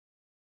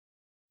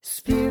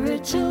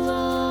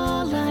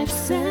Spiritual Life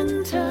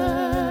Center,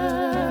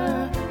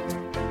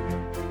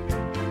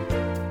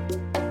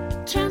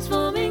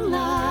 transforming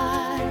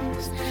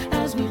lives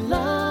as we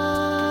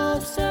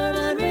love, serve,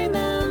 and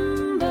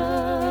remember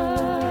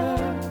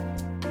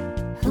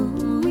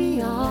who we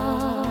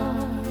are.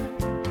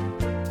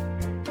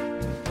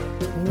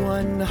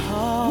 One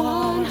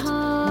heart,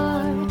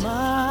 one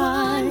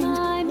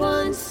mind,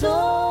 one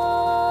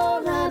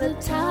soul at a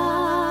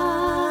time.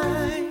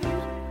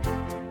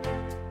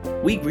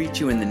 We greet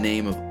you in the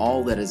name of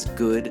all that is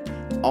good,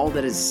 all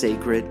that is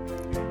sacred,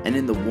 and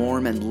in the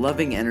warm and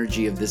loving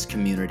energy of this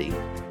community,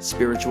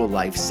 Spiritual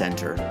Life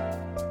Center.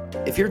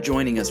 If you're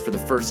joining us for the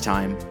first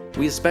time,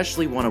 we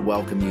especially want to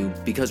welcome you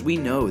because we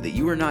know that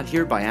you are not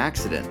here by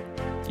accident.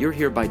 You're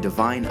here by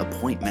divine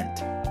appointment.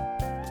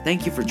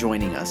 Thank you for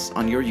joining us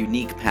on your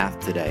unique path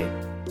today,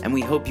 and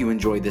we hope you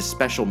enjoy this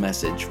special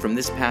message from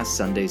this past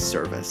Sunday's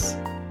service.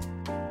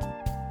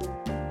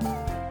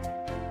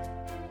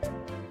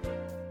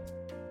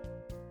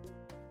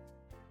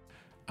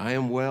 I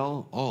am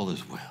well, all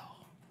is well.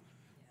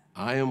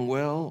 I am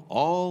well,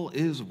 all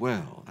is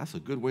well. That's a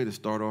good way to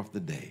start off the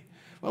day.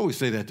 Why don't we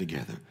say that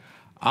together?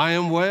 I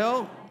am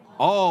well,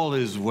 all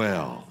is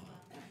well.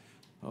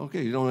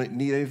 Okay, you don't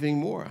need anything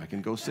more. I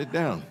can go sit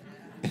down.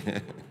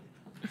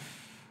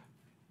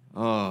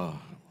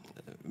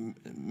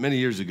 Many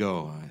years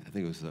ago, I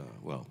think it was,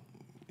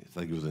 it's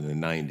like it was in the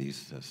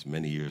 90s. That's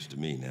many years to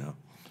me now.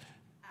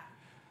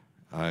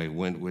 I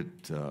went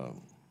with a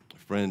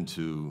friend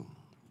to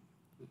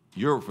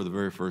Europe for the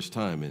very first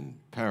time in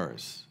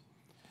Paris.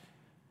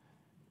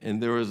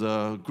 And there was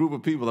a group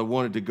of people that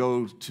wanted to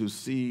go to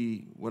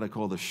see what I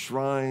call the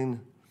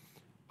Shrine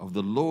of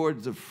the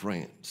Lords of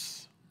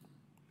France.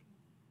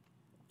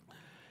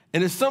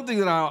 And it's something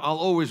that I'll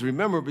always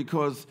remember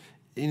because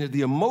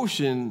the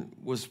emotion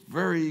was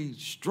very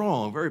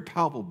strong, very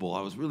palpable. I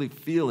was really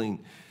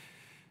feeling,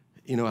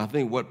 I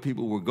think what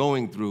people were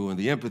going through and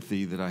the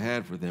empathy that I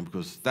had for them,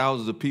 because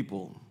thousands of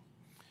people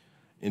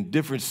in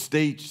different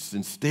states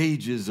and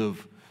stages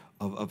of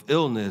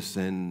illness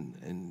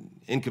and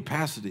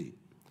incapacity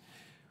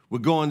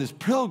would go on this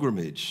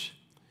pilgrimage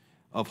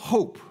of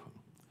hope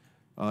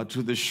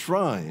to the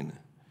shrine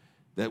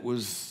that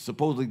was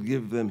supposedly to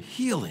give them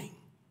healing.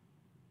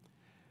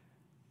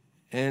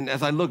 And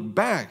as I look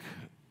back,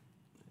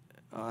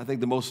 I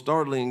think the most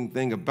startling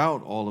thing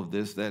about all of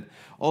this, that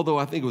although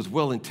I think it was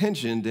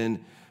well-intentioned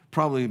and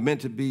probably meant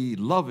to be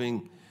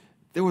loving,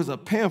 there was a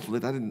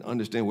pamphlet. I didn't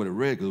understand what it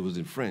read because it was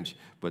in French,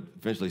 but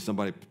eventually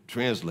somebody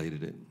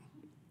translated it.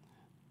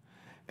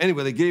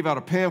 Anyway, they gave out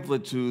a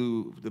pamphlet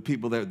to the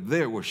people that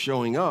there were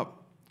showing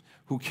up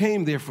who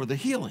came there for the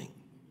healing.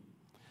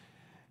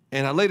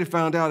 And I later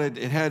found out it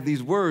had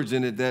these words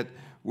in it that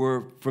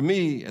were, for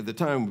me at the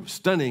time,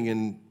 stunning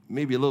and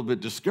maybe a little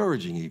bit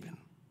discouraging even.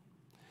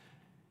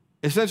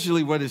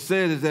 Essentially what it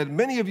said is that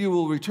many of you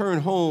will return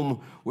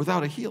home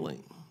without a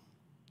healing,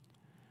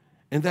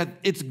 and that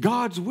it's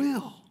God's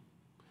will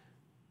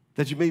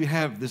that you maybe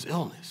have this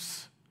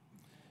illness.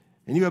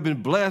 And you have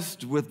been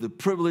blessed with the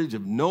privilege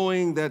of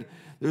knowing that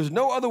there's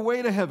no other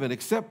way to heaven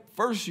except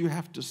first you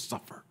have to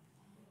suffer.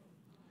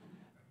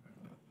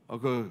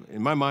 Okay,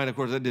 in my mind, of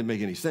course, that didn't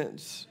make any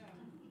sense.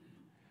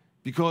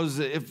 Because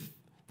if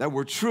that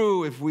were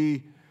true, if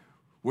we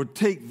would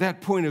take that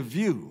point of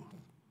view,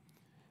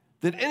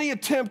 that any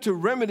attempt to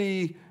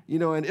remedy,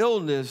 an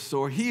illness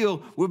or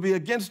heal would be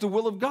against the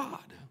will of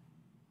God.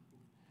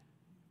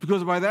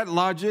 Because by that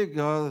logic,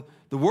 the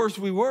worse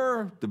we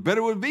were, the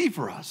better it would be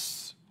for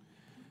us.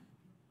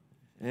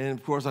 And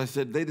of course, I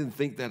said they didn't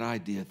think that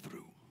idea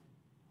through.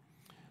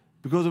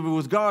 Because if it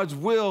was God's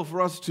will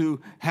for us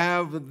to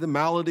have the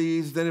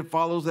maladies, then it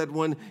follows that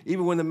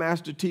even when the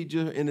master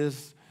teacher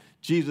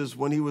Jesus,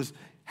 when he was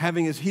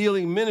having his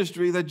healing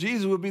ministry, that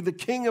Jesus would be the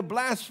king of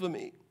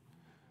blasphemy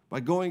by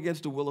going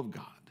against the will of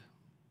God.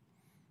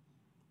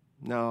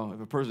 Now,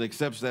 if a person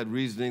accepts that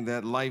reasoning,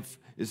 that life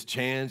is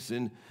chance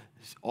and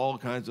all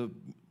kinds of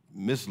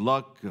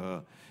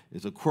misluck,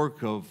 it's a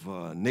quirk of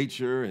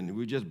nature, and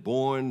we're just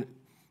born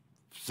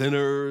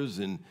sinners,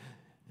 and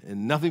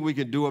nothing we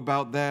can do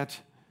about that,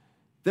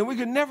 then we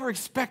can never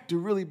expect to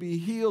really be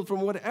healed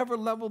from whatever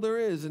level there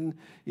is. And,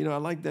 I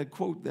like that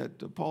quote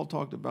that Paul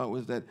talked about,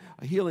 was that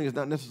a healing is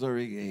not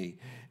necessarily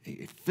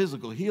a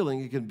physical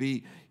healing. It can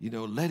be,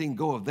 letting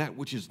go of that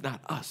which is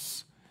not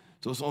us.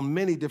 So it's on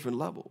many different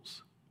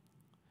levels.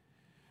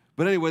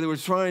 But anyway, they were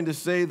trying to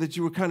say that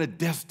you were kind of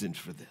destined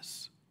for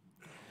this.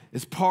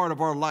 It's part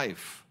of our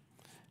life.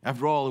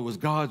 After all, it was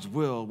God's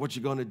will. What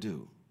you going to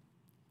do?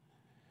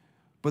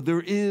 But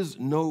there is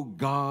no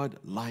God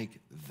like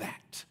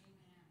that.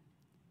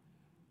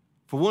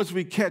 For once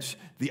we catch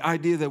the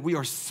idea that we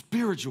are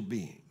spiritual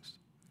beings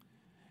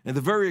and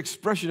the very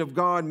expression of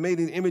God made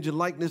in the image and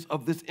likeness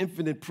of this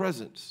infinite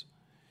presence,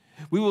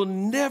 we will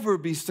never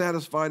be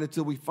satisfied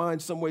until we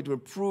find some way to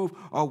improve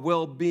our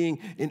well-being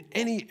in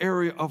any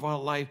area of our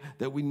life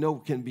that we know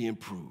can be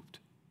improved.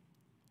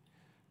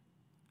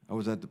 I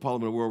was at the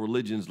Parliament of World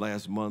Religions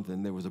last month,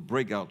 and there was a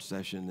breakout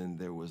session, and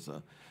there was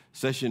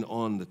session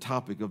on the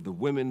topic of the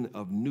women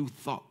of New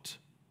Thought.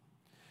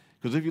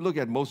 Because if you look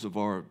at most of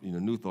our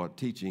New Thought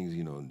teachings,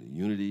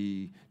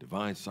 unity,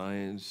 divine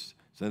science,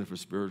 Center for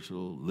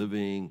Spiritual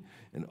Living,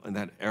 and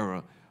that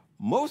era,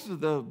 most of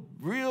the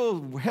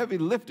real heavy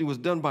lifting was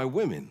done by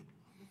women.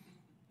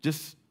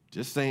 Just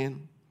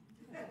saying.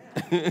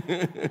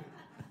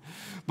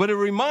 But it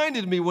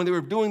reminded me when they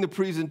were doing the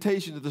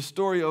presentation of the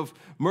story of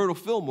Myrtle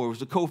Fillmore, who was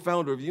the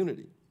co-founder of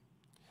Unity.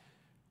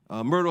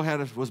 Myrtle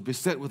was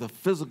beset with a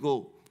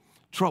physical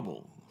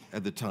trouble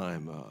at the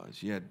time.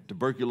 She had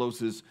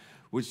tuberculosis,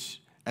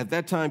 which at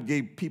that time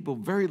gave people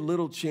very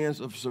little chance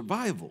of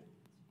survival.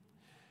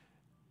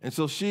 And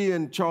so she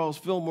and Charles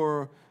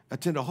Fillmore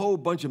attended a whole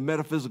bunch of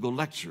metaphysical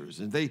lectures,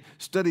 and they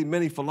studied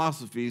many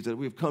philosophies that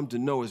we've come to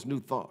know as New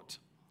Thought.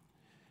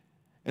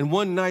 And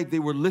one night they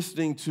were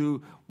listening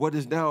to what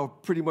is now a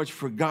pretty much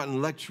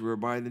forgotten lecturer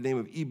by the name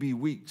of E.B.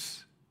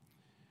 Weeks.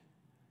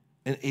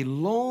 And a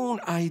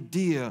lone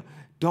idea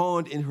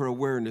dawned in her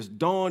awareness,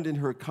 dawned in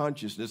her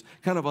consciousness,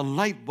 kind of a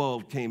light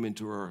bulb came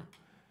into her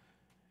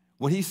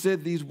when he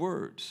said these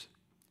words,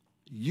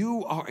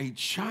 "You are a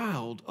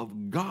child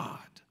of God,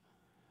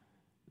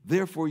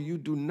 therefore you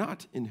do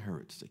not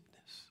inherit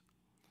sickness."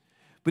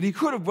 But he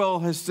could have well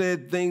have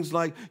said things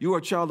like, "You are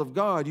a child of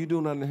God, you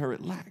do not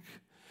inherit lack.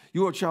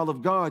 You are a child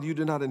of God, you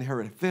do not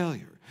inherit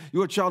failure.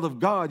 You are a child of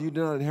God, you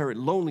do not inherit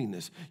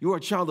loneliness. You are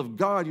a child of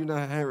God, you do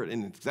not inherit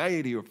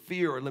anxiety or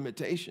fear or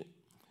limitation."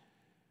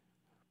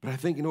 But I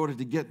think in order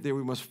to get there,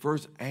 we must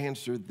first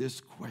answer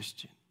this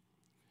question.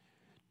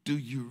 Do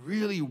you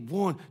really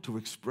want to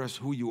express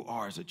who you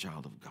are as a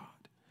child of God?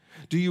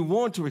 Do you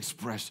want to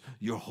express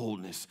your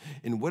wholeness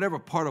in whatever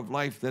part of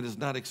life that is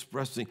not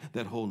expressing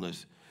that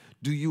wholeness?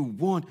 Do you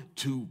want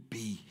to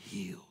be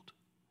healed?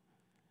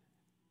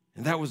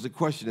 And that was the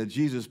question that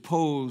Jesus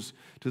posed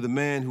to the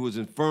man who was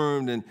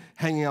infirmed and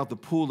hanging out the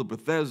pool of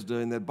Bethesda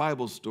in that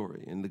Bible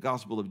story in the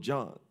Gospel of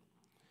John.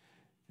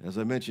 As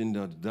I mentioned,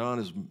 John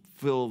is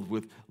filled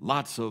with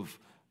lots of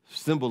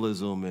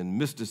symbolism and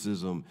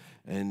mysticism,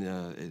 and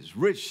it's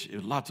rich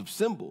in lots of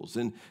symbols.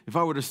 And if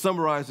I were to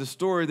summarize the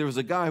story, there was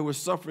a guy who was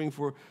suffering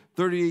for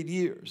 38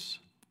 years.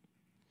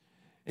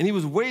 And he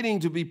was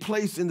waiting to be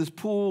placed in this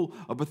pool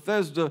of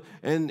Bethesda,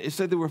 and it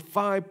said there were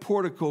 5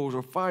 porticos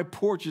or 5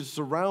 porches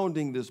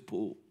surrounding this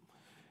pool.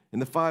 And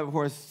the 5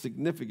 has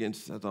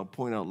significance, as I'll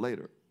point out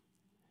later.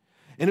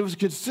 And it was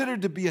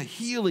considered to be a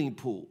healing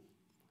pool,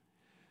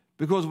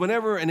 because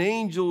whenever an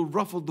angel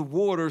ruffled the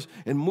waters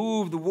and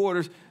moved the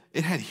waters,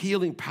 it had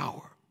healing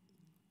power.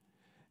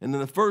 And then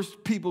the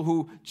first people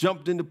who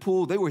jumped in the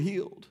pool, they were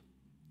healed.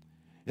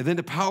 And then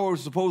the power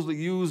was supposedly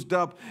used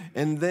up,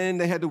 and then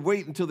they had to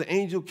wait until the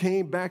angel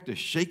came back to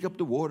shake up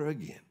the water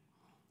again.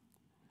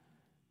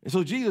 And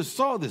so Jesus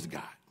saw this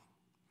guy,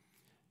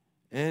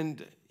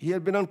 and he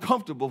had been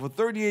uncomfortable for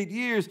 38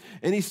 years,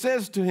 and he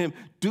says to him,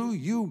 "Do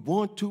you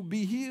want to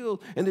be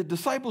healed?" And the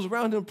disciples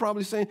around him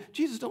probably saying,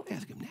 "Jesus, don't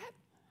ask him that.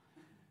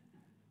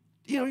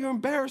 You're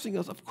embarrassing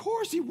us." Of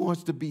course he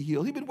wants to be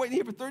healed. He's been waiting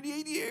here for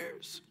 38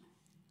 years.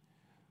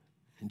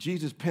 And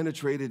Jesus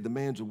penetrated the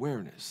man's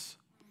awareness.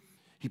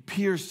 He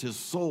pierced his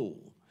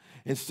soul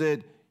and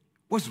said,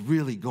 "What's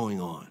really going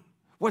on?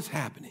 What's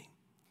happening?"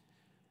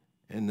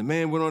 And the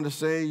man went on to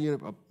say,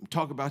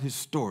 talk about his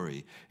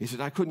story. He said,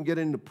 "I couldn't get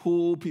in the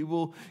pool.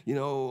 People,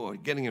 are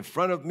getting in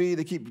front of me.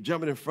 They keep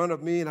jumping in front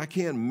of me, and I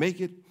can't make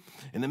it."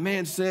 And the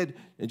man said,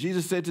 and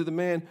Jesus said to the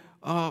man,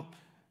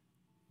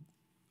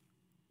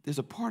 "There's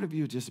a part of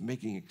you just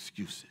making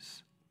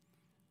excuses."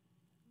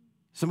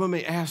 Someone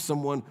may ask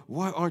someone,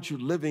 "Why aren't you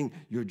living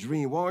your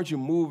dream? Why aren't you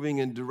moving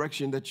in the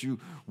direction that you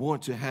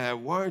want to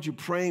have? Why aren't you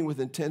praying with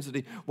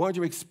intensity? Why aren't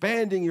you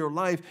expanding your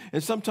life?"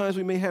 And sometimes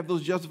we may have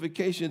those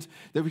justifications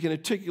that we can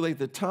articulate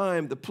the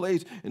time, the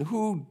place, and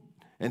who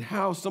and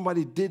how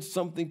somebody did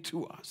something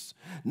to us,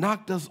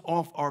 knocked us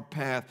off our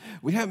path.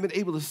 We haven't been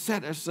able to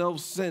set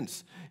ourselves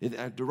sense in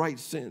the right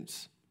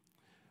sense.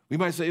 We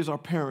might say it's our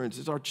parents,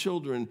 it's our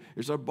children,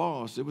 it's our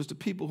boss. It was the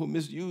people who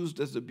misused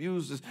us,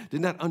 abused us,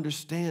 did not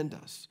understand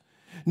us,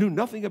 knew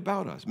nothing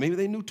about us. Maybe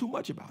they knew too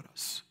much about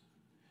us.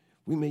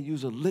 We may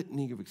use a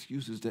litany of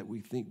excuses that we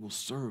think will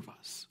serve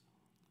us.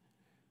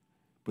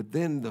 But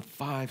then the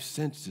 5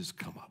 senses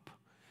come up.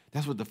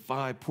 That's what the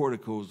 5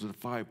 porticos or the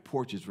 5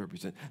 porches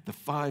represent. The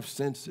 5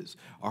 senses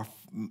are,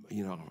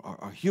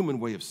 our human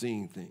way of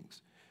seeing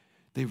things.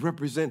 They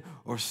represent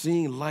or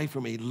seeing life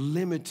from a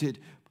limited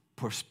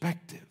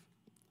perspective.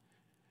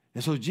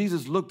 And so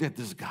Jesus looked at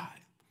this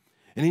guy,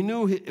 and he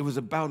knew it was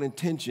about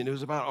intention. It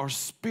was about our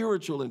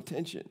spiritual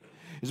intention.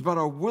 It's about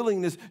our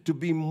willingness to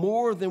be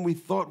more than we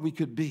thought we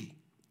could be.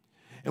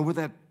 And with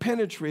that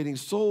penetrating,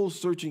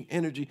 soul-searching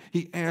energy,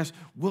 he asked,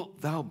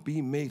 "Wilt thou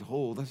be made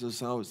whole?" That's just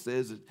how it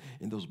says it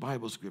in those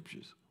Bible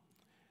scriptures.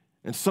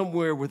 And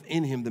somewhere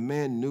within him, the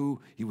man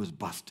knew he was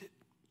busted.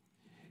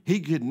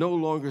 He could no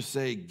longer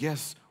say,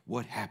 "Guess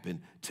what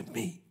happened to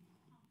me?"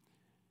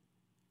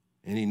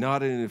 And he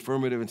nodded in the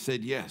affirmative and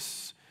said,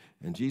 "Yes."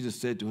 And Jesus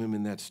said to him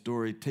in that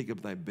story, "Take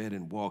up thy bed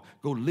and walk.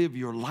 Go live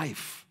your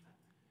life.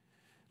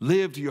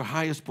 Live to your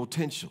highest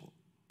potential."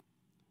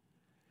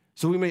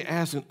 So we may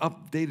ask an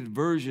updated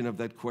version of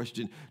that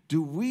question: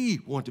 do we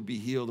want to be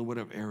healed in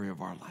whatever area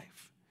of our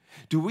life?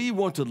 Do we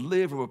want to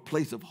live from a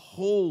place of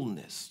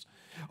wholeness?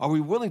 Are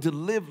we willing to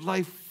live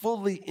life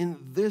fully in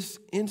this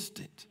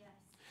instant? Yes.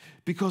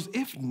 Because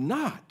if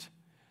not,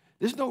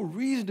 there's no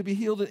reason to be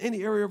healed in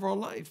any area of our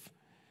life.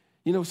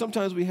 You know,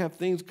 sometimes we have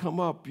things come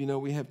up, you know,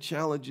 we have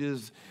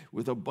challenges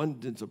with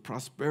abundance of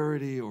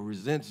prosperity or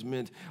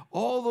resentment.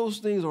 All those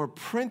things are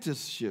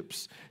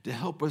apprenticeships to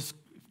help us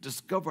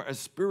discover a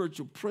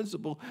spiritual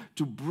principle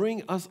to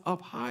bring us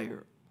up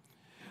higher.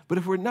 But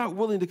if we're not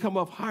willing to come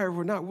up higher, if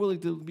we're not willing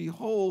to be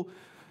whole,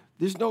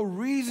 there's no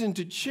reason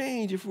to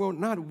change if we're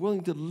not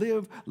willing to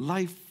live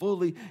life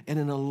fully and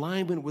in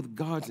alignment with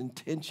God's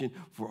intention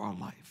for our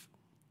life.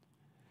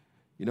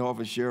 You know, I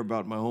often share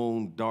about my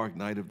own dark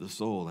night of the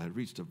soul. I had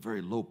reached a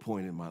very low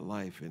point in my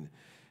life, and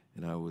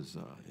I was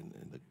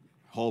in the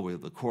hallway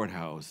of the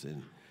courthouse,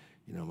 and,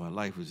 you know, my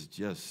life was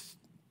just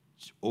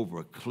over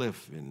a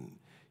cliff, and,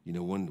 you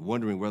know,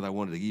 wondering whether I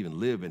wanted to even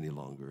live any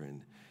longer.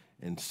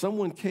 And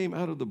someone came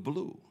out of the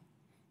blue.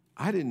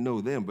 I didn't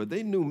know them, but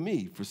they knew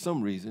me for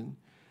some reason,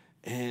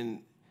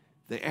 and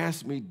they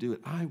asked me, "Do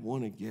I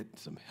want to get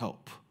some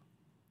help?"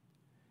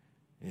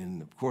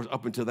 And, of course,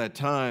 up until that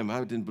time, I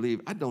didn't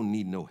believe, I don't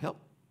need no help.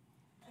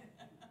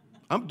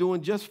 I'm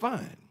doing just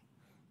fine.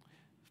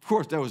 Of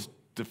course, that was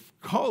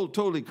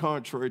totally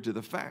contrary to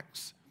the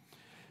facts.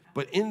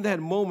 But in that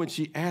moment,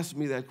 she asked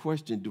me that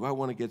question: do I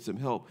want to get some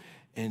help?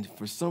 And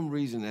for some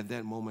reason, at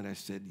that moment, I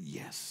said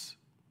yes.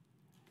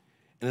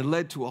 And it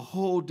led to a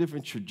whole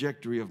different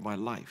trajectory of my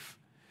life,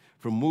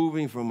 from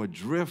moving from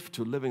adrift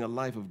to living a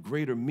life of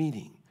greater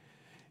meaning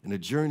and a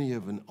journey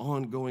of an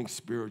ongoing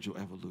spiritual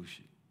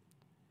evolution.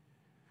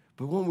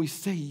 But when we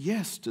say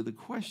yes to the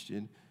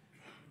question,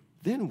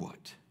 then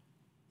what?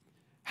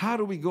 How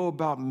do we go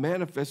about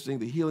manifesting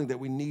the healing that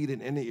we need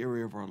in any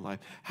area of our life?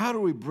 How do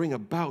we bring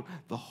about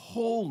the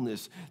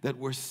wholeness that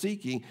we're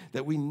seeking,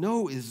 that we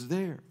know is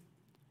there?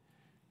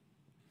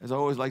 As I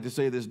always like to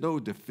say, there's no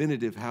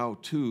definitive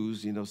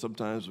how-tos. You know,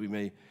 sometimes we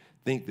may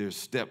think there's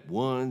step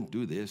 1,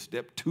 do this,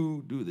 step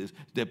 2, do this,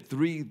 step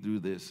 3, do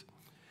this.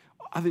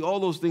 I think all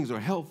those things are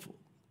helpful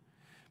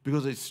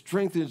because it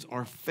strengthens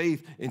our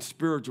faith in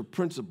spiritual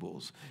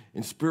principles,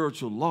 in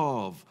spiritual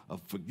law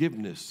of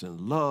forgiveness and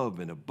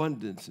love and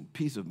abundance and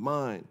peace of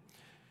mind.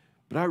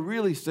 But I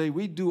really say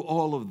we do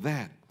all of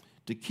that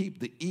to keep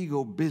the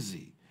ego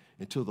busy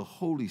until the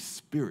Holy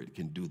Spirit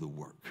can do the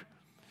work.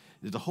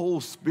 The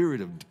whole Spirit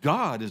of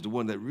God is the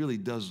one that really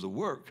does the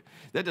work.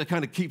 That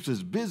kind of keeps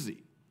us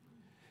busy.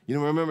 You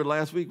know, remember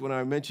last week when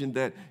I mentioned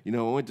that, you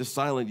know, I went to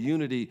Silent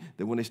Unity,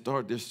 that when they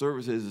start their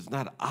services, it's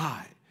not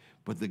I,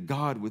 but the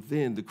God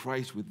within, the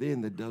Christ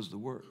within that does the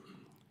work.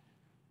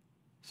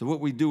 So what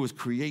we do is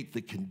create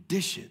the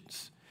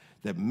conditions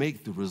that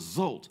make the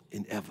result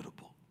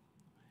inevitable.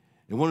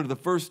 And one of the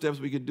first steps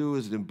we could do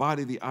is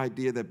embody the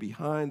idea that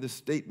behind the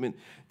statement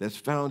that's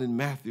found in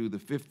Matthew, the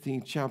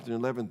 15th chapter,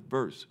 11th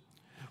verse,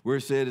 where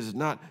it said it's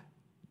not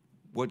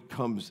what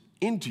comes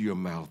into your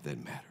mouth that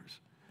matters,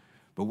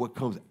 but what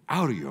comes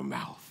out of your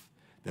mouth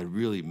that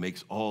really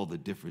makes all the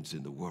difference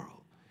in the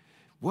world.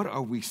 What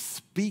are we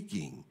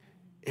speaking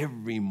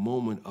every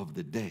moment of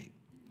the day?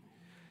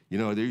 You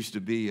know, there used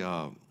to be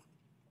a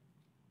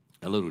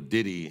little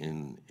ditty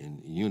in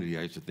Unity.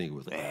 I used to think it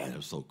was, that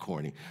was so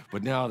corny.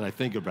 But now that I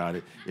think about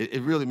it,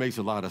 it really makes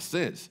a lot of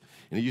sense.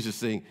 And it used to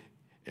sing,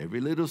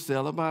 "Every little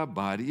cell of my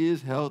body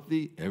is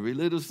healthy. Every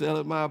little cell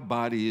of my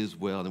body is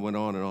well." And it went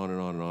on and on and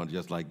on and on,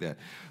 just like that.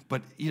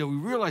 But, you know, we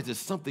realize there's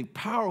something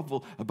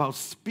powerful about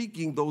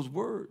speaking those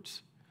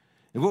words.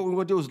 And what we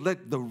want to do is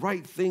let the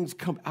right things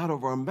come out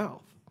of our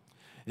mouth.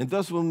 And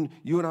thus, when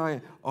you and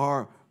I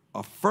are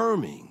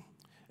affirming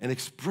and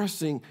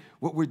expressing,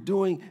 what we're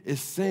doing is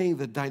saying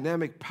the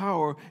dynamic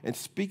power and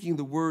speaking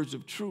the words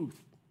of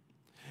truth.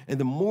 And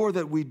the more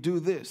that we do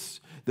this,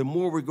 the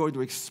more we're going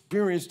to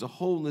experience the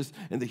wholeness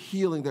and the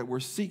healing that we're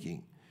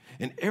seeking.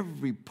 And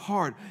every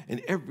part and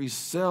every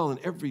cell and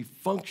every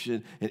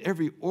function and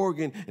every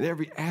organ and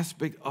every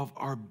aspect of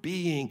our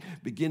being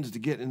begins to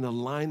get in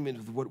alignment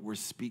with what we're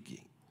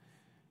speaking.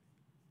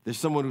 There's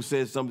someone who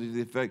says something to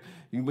the effect,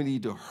 we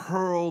need to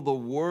hurl the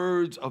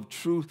words of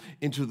truth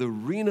into the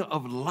arena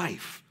of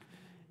life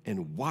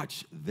and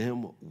watch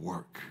them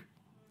work.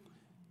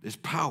 There's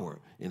power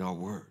in our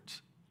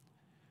words.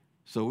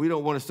 So we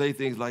don't want to say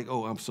things like,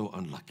 "Oh, I'm so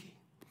unlucky.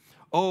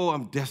 Oh,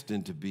 I'm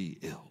destined to be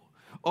ill.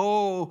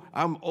 Oh,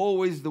 I'm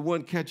always the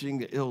one catching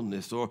the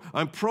illness," or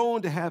 "I'm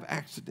prone to have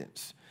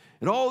accidents."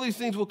 And all these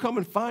things will come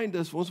and find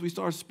us once we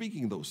start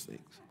speaking those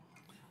things.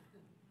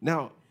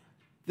 Now,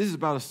 this is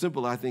about as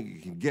simple, I think,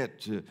 it can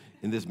get to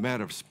in this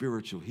matter of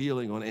spiritual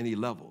healing on any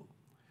level.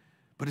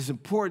 But it's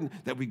important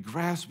that we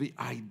grasp the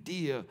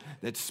idea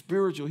that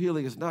spiritual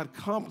healing is not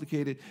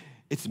complicated,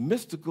 it's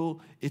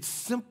mystical, it's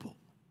simple.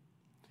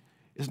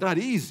 It's not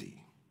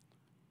easy,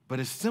 but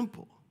it's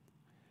simple.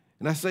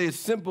 And I say it's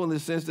simple in the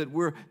sense that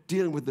we're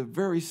dealing with the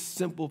very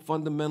simple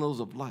fundamentals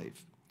of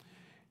life.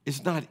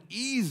 It's not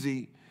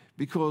easy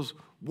because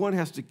one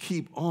has to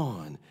keep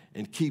on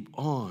and keep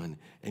on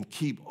and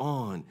keep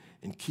on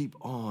and keep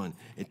on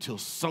until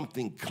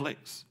something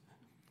clicks.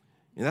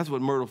 And that's what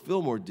Myrtle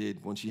Fillmore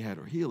did when she had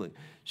her healing.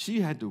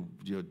 She had to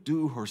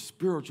do her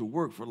spiritual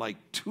work for like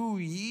 2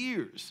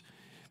 years,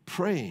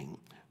 praying,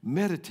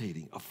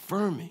 meditating,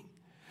 affirming,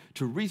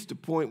 to reach the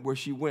point where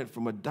she went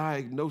from a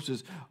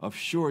diagnosis of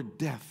sure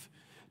death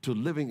to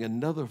living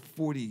another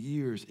 40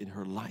 years in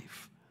her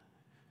life.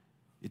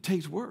 It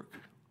takes work.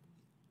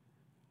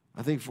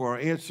 I think for our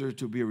answer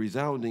to be a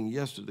resounding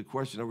yes to the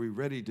question, are we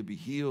ready to be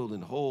healed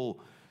and whole,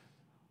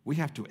 we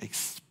have to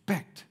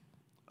expect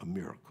a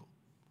miracle.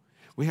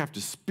 We have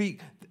to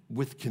speak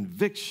with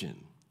conviction.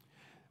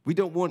 We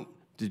don't want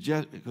to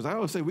just, because I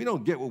always say we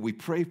don't get what we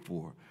pray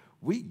for.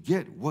 We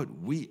get what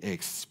we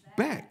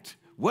expect.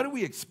 What are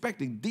we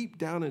expecting deep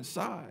down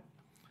inside?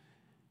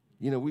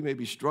 We may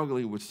be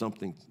struggling with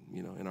something,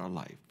 in our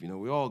life.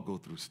 We all go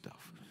through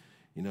stuff.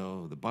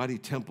 The body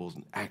temple's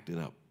acting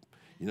up.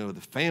 The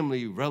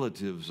family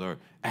relatives are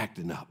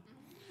acting up.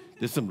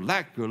 There's some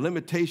lack or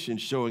limitation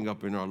showing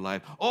up in our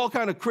life. All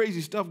kind of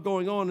crazy stuff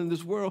going on in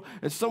this world.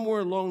 And somewhere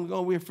along the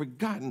line, we have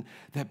forgotten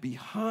that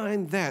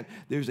behind that,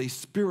 there's a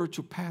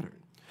spiritual pattern,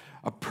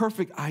 a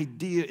perfect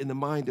idea in the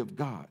mind of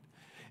God.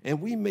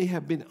 And we may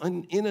have been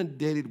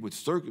inundated with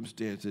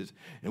circumstances,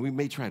 and we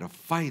may try to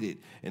fight it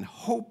and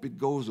hope it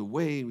goes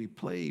away. We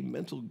play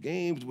mental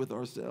games with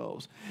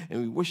ourselves, and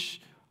we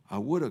wish I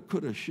woulda,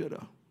 coulda,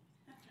 shoulda.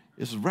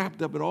 It's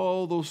wrapped up in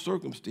all those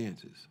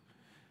circumstances.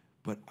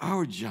 But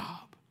our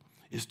job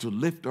is to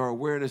lift our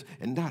awareness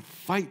and not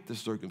fight the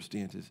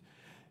circumstances,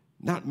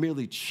 not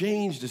merely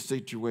change the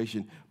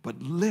situation,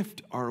 but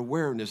lift our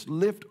awareness,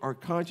 lift our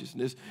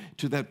consciousness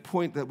to that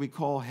point that we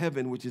call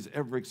heaven, which is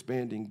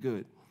ever-expanding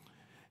good.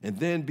 And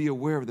then be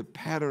aware of the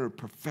pattern of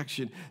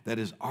perfection that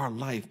is our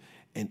life,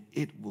 and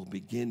it will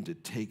begin to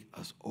take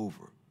us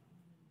over.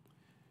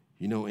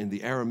 In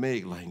the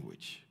Aramaic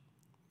language,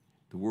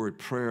 the word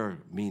prayer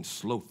means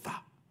slotha,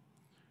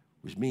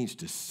 which means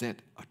to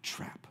set a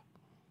trap.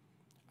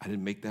 I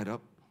didn't make that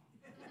up.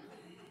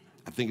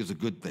 I think it's a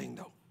good thing,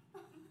 though.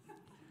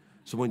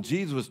 So when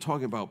Jesus was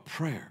talking about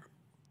prayer,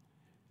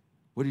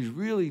 what he's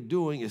really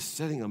doing is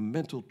setting a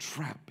mental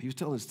trap. He was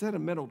telling us, set a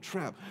mental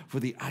trap for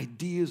the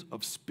ideas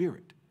of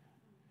spirit,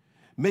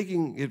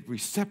 making it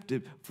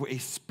receptive for a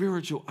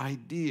spiritual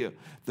idea,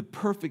 the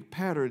perfect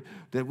pattern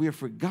that we have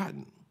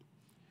forgotten.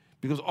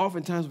 Because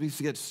oftentimes we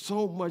get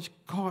so much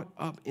caught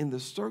up in the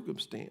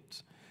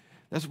circumstance.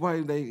 That's why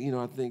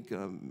I think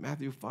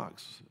Emmett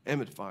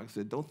Fox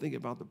said, don't think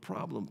about the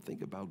problem,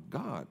 think about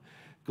God.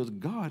 Because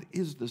God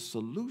is the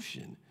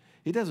solution.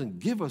 He doesn't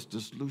give us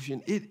the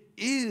solution, it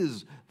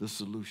is the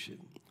solution.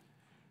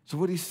 So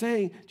what he's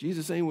saying,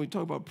 Jesus is saying when we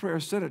talk about prayer,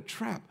 set a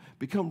trap,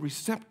 become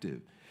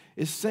receptive.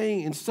 It's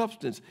saying in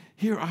substance,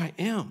 here I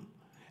am,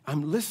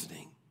 I'm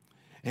listening.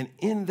 And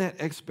in that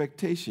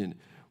expectation,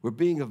 we're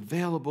being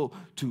available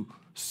to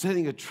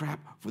setting a trap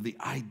for the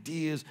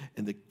ideas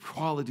and the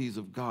qualities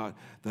of God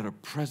that are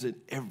present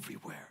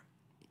everywhere.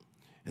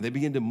 And they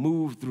begin to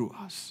move through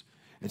us.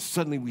 And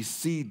suddenly we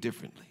see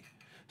differently.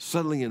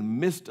 Suddenly in the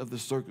midst of the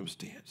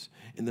circumstance,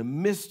 in the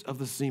midst of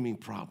the seeming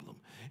problem,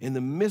 in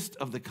the midst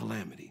of the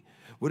calamity,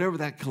 whatever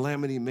that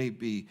calamity may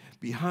be,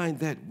 behind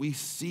that we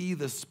see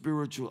the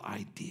spiritual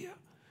idea.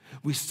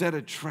 We set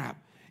a trap.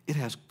 It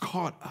has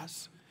caught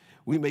us.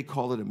 We may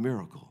call it a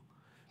miracle,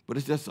 but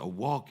it's just a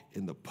walk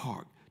in the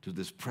park to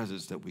this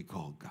presence that we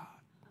call God.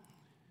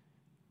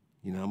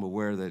 I'm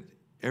aware that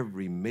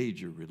every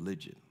major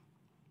religion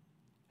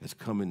has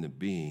come into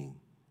being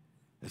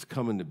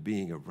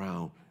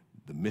around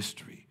the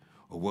mystery,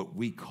 or what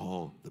we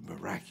call the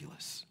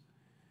miraculous.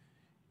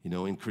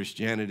 In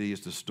Christianity,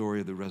 it's the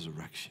story of the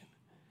resurrection.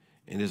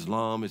 In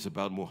Islam, it's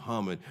about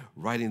Muhammad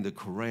writing the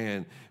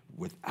Quran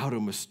without a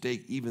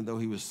mistake, even though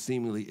he was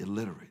seemingly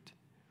illiterate.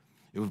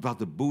 It was about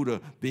the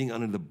Buddha being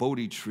under the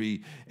Bodhi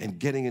tree and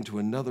getting into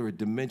another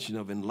dimension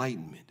of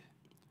enlightenment.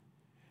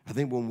 I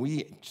think when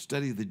we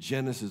study the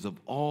genesis of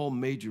all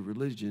major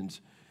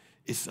religions,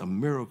 it's a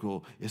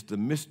miracle, it's the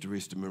mystery,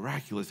 it's the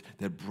miraculous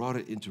that brought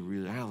it into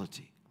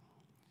reality.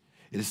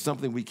 It is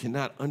something we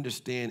cannot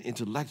understand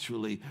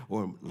intellectually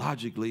or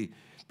logically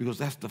because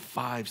that's the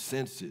five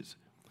senses.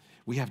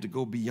 We have to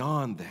go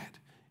beyond that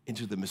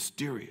into the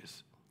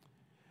mysterious.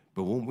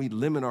 But when we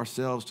limit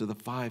ourselves to the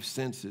five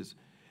senses,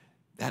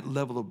 that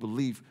level of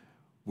belief,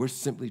 we're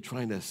simply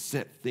trying to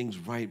set things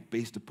right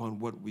based upon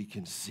what we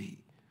can see.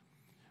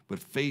 But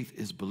faith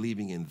is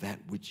believing in that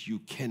which you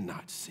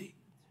cannot see.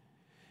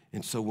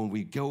 And so when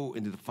we go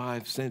into the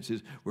five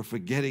senses, we're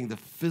forgetting the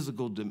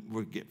physical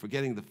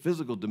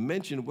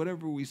dimension.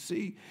 Whatever we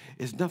see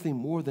is nothing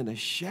more than a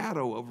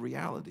shadow of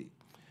reality.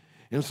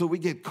 And so we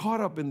get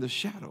caught up in the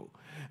shadow,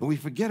 and we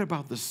forget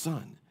about the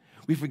sun.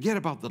 We forget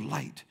about the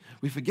light.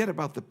 We forget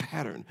about the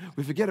pattern.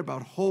 We forget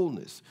about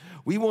wholeness.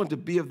 We want to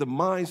be of the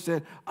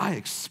mindset, I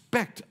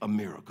expect a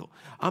miracle.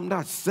 I'm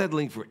not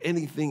settling for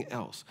anything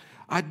else.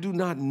 I do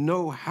not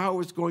know how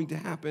it's going to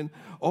happen.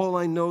 All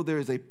I know, there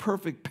is a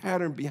perfect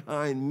pattern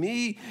behind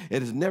me.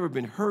 It has never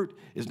been hurt.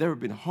 It's never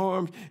been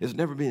harmed. It's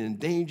never been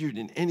endangered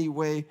in any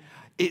way.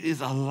 It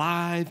is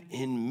alive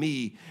in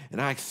me,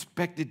 and I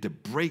expect it to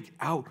break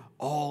out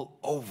all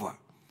over.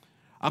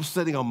 I'm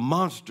setting a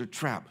monster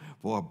trap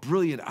for a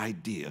brilliant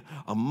idea,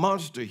 a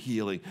monster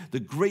healing, the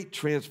great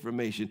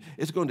transformation.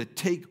 It's going to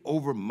take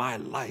over my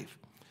life.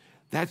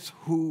 That's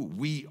who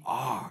we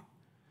are.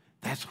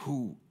 That's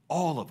who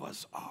all of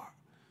us are.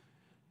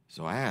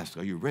 So I ask,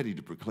 are you ready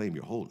to proclaim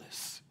your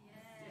wholeness?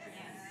 Yes.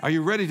 Are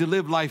you ready to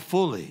live life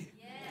fully?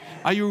 Yes.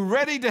 Are you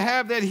ready to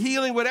have that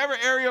healing, whatever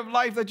area of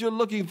life that you're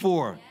looking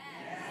for?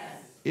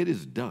 Yes. It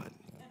is done.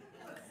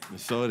 And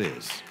so it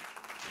is.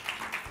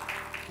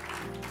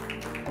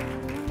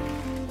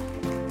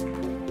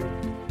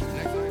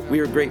 We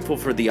are grateful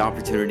for the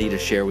opportunity to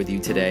share with you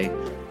today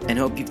and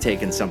hope you've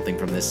taken something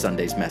from this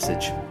Sunday's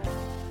message.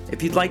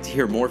 If you'd like to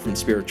hear more from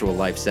Spiritual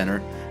Life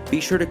Center, be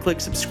sure to click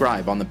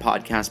subscribe on the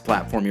podcast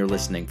platform you're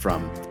listening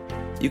from.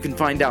 You can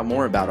find out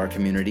more about our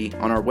community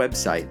on our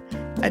website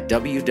at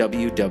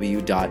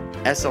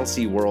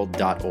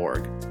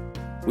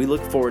www.slcworld.org. We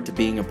look forward to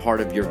being a part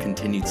of your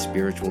continued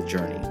spiritual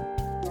journey.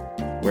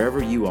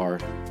 Wherever you are,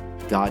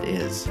 God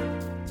is,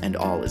 and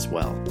all is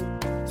well.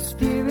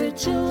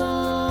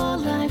 Spiritual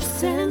Life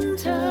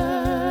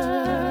Center.